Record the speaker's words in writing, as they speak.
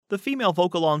The female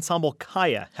vocal ensemble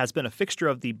Kaya has been a fixture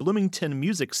of the Bloomington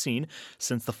music scene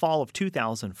since the fall of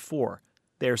 2004.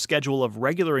 Their schedule of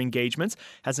regular engagements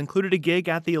has included a gig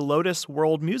at the Lotus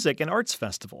World Music and Arts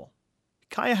Festival.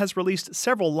 Kaya has released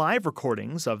several live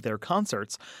recordings of their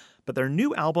concerts, but their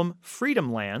new album,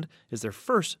 Freedom Land, is their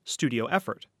first studio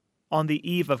effort. On the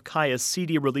eve of Kaya's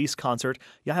CD release concert,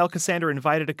 Yael Ksander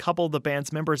invited a couple of the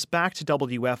band's members back to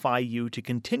WFIU to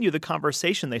continue the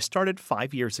conversation they started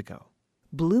 5 years ago.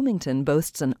 Bloomington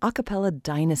boasts an a cappella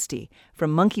dynasty,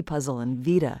 from Monkey Puzzle and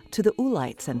Vita to the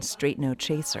Oolites and Straight No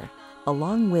Chaser,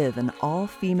 along with an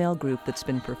all-female group that's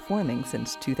been performing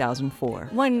since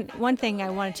 2004. One thing I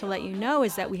wanted to let you know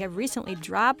is that we have recently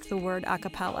dropped the word a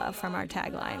cappella from our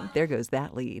tagline. There goes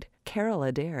that lead. Carol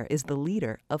Adair is the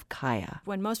leader of Kaya.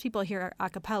 When most people hear a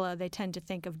cappella, they tend to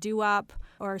think of doo-wop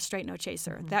or Straight No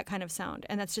Chaser, that kind of sound.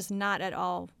 And that's just not at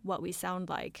all what we sound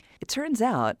like. It turns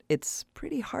out it's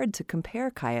pretty hard to compare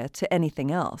Kaya to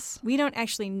anything else. We don't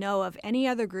actually know of any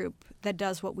other group that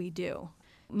does what we do.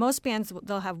 Most bands,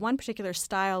 they'll have one particular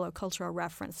style or cultural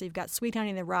reference. So you've got Sweet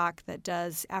Honey the Rock that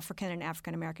does African and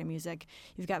African-American music.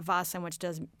 You've got Vasan, which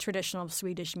does traditional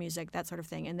Swedish music, that sort of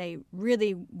thing. And they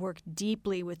really work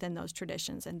deeply within those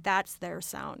traditions, and that's their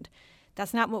sound.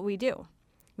 That's not what we do.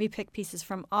 We pick pieces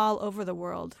from all over the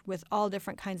world with all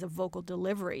different kinds of vocal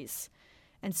deliveries.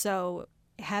 And so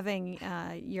having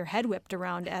your head whipped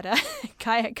around at a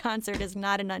Kaya concert is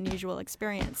not an unusual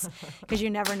experience because you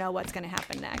never know what's going to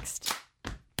happen next.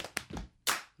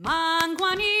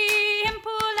 Mangwani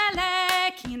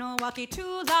impulele kino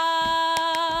wakitula.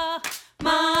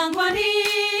 Mangwani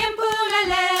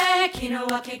impulele kino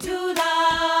wakitula.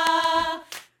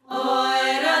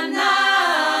 Oira na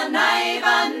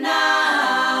naivana.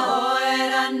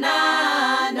 Oira na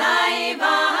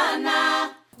naivana.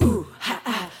 Ooh ha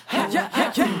ha ha ya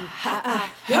ha ha ha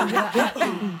ha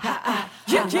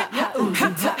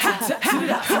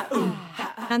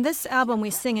On this album, we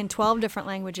sing in 12 different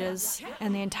languages,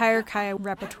 and the entire Kaya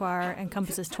repertoire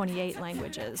encompasses 28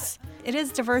 languages. It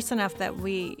is diverse enough that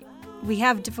we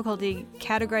have difficulty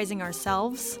categorizing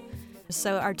ourselves.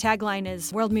 So our tagline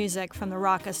is world music from the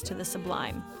raucous to the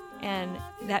sublime, and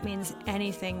that means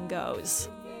anything goes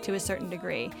to a certain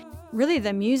degree. Really,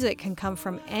 the music can come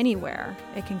from anywhere.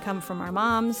 It can come from our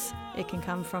moms, it can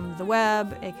come from the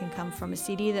web, it can come from a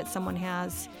CD that someone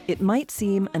has. It might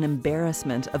seem an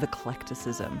embarrassment of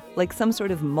eclecticism, like some sort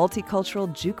of multicultural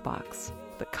jukebox.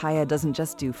 But Kaya doesn't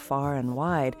just do far and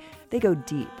wide, they go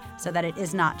deep. So that it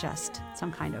is not just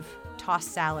some kind of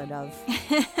tossed salad of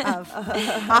a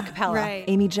cappella. Right.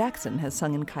 Amy Jackson has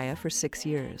sung in Kaya for 6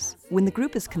 years. When the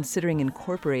group is considering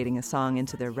incorporating a song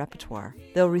into their repertoire,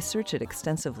 they'll research it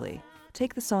extensively.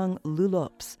 Take the song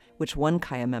Lulops, which one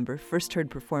Kaya member first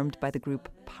heard performed by the group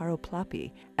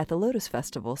Paroplapi at the Lotus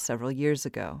Festival several years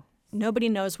ago. Nobody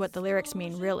knows what the lyrics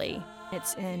mean, really.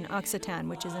 It's in Occitan,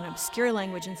 which is an obscure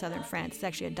language in southern France. It's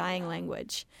actually a dying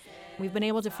language. We've been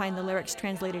able to find the lyrics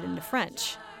translated into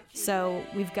French. So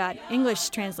we've got English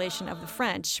translation of the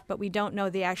French, but we don't know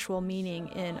the actual meaning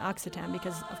in Occitan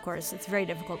because, of course, it's very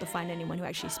difficult to find anyone who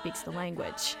actually speaks the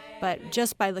language. But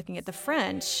just by looking at the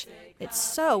French, it's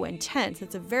so intense.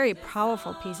 It's a very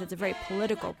powerful piece. It's a very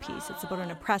political piece. It's about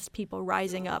an oppressed people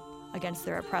rising up against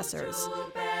their oppressors.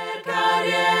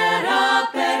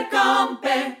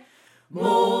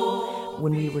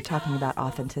 When we were talking about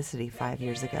authenticity 5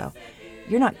 years ago,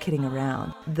 you're not kidding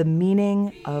around. The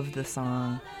meaning of the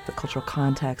song, the cultural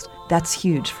context, that's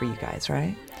huge for you guys,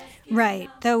 right? Right.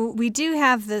 Though we do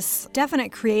have this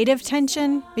definite creative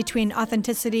tension between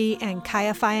authenticity and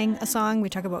Kayifying a song. We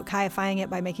talk about Kayifying it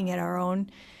by making it our own.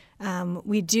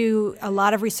 We do a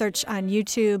lot of research on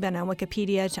YouTube and on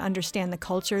Wikipedia to understand the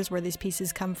cultures where these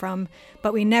pieces come from,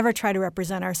 but we never try to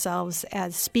represent ourselves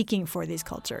as speaking for these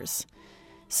cultures.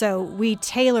 So we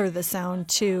tailor the sound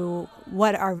to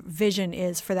what our vision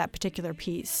is for that particular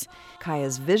piece.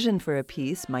 Kaya's vision for a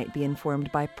piece might be informed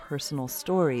by personal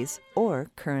stories or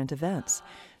current events.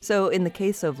 So in the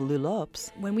case of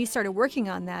Lulops, when we started working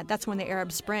on that, that's when the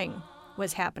Arab Spring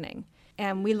was happening.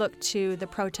 And we looked to the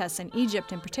protests in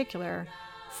Egypt in particular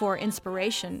for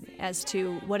inspiration as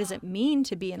to what does it mean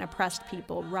to be an oppressed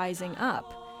people rising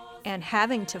up and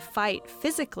having to fight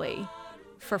physically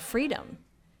for freedom.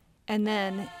 And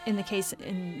then in the case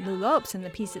in Lulops, in the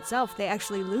piece itself, they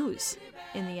actually lose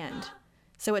in the end.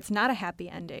 So it's not a happy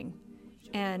ending.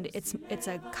 And it's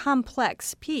a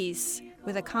complex piece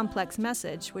with a complex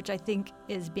message, which I think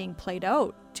is being played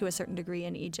out to a certain degree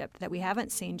in Egypt, that we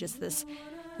haven't seen just this,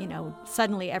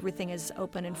 suddenly everything is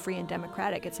open and free and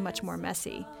democratic. It's much more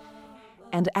messy.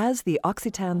 And as the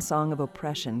Occitan Song of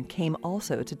Oppression came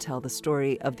also to tell the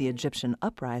story of the Egyptian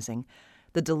uprising,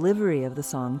 The delivery of the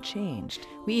song changed.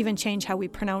 We even changed how we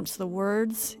pronounce the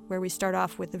words, where we start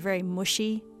off with a very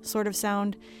mushy sort of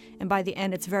sound, and by the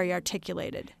end it's very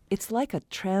articulated. It's like a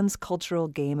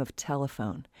transcultural game of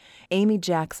telephone. Amy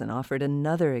Jackson offered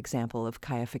another example of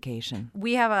Kaiification.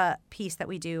 We have a piece that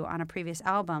we do on a previous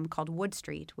album called Wood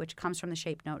Street, which comes from the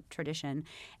shape note tradition.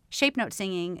 Shape note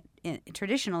singing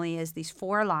traditionally is these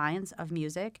 4 lines of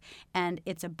music, and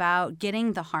it's about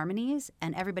getting the harmonies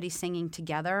and everybody singing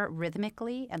together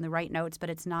rhythmically and the right notes,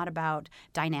 but it's not about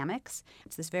dynamics.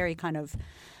 It's this very kind of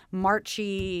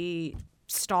marchy,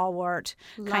 stalwart,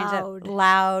 kind of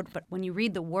loud. But when you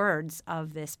read the words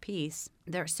of this piece,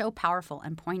 they're so powerful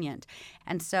and poignant.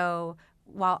 And so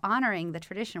while honoring the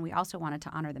tradition, we also wanted to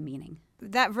honor the meaning.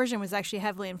 That version was actually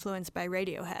heavily influenced by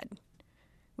Radiohead,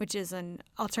 which is an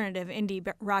alternative indie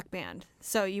rock band.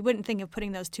 So you wouldn't think of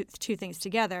putting those two things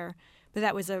together, but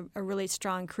that was a really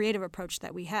strong creative approach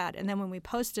that we had. And then when we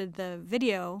posted the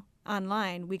video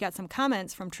online, we got some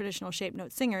comments from traditional shape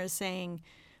note singers saying,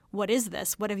 "What is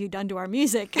this? What have you done to our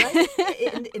music?" Right?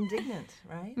 Indignant,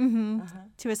 right? Mm-hmm.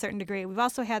 To a certain degree. We've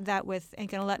also had that with Ain't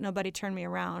Gonna Let Nobody Turn Me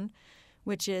Around,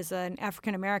 which is an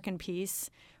African-American piece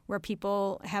where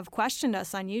people have questioned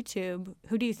us on YouTube,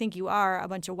 "Who do you think you are, a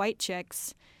bunch of white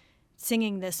chicks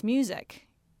singing this music?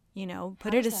 You know,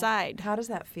 put it aside." How does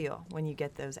that feel when you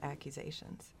get those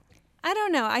accusations? I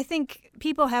don't know. I think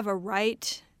people have a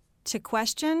right to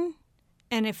question,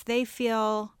 and if they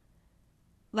feel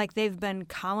like they've been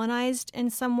colonized in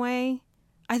some way,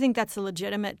 I think that's a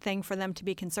legitimate thing for them to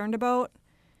be concerned about,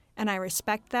 and I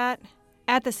respect that.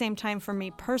 At the same time, for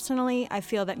me personally, I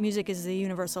feel that music is a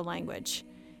universal language,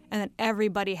 and that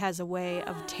everybody has a way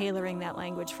of tailoring that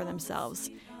language for themselves,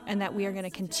 and that we are going to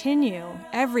continue,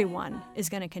 everyone is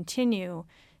going to continue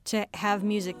to have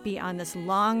music be on this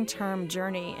long-term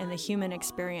journey in the human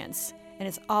experience, and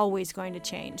it's always going to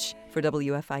change. For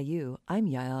WFIU, I'm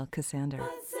Yael Cassander.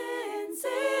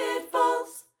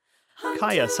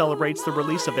 Kaya celebrates the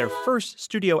release of their first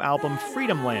studio album,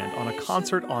 Freedom Land, on a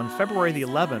concert on February the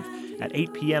 11th at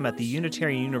 8 p.m. at the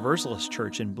Unitarian Universalist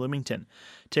Church in Bloomington.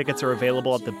 Tickets are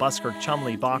available at the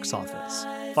Buskirk-Chumley box office.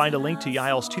 Find a link to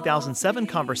Yael's 2007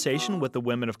 conversation with the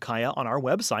women of Kaya on our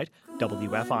website,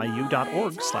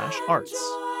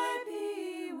 wfiu.org/arts.